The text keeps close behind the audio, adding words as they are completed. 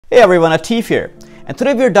Hey everyone, Atif here. And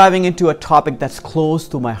today we are diving into a topic that's close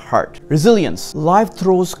to my heart. Resilience. Life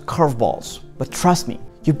throws curveballs, but trust me,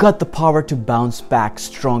 you've got the power to bounce back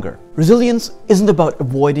stronger. Resilience isn't about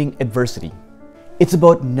avoiding adversity. It's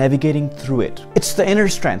about navigating through it. It's the inner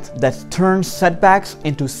strength that turns setbacks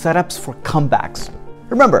into setups for comebacks.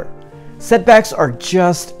 Remember, setbacks are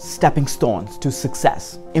just stepping stones to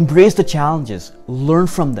success. Embrace the challenges, learn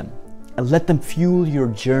from them, and let them fuel your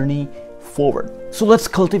journey forward. So let's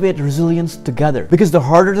cultivate resilience together, because the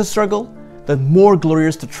harder the struggle, the more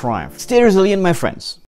glorious the triumph. Stay resilient, my friends.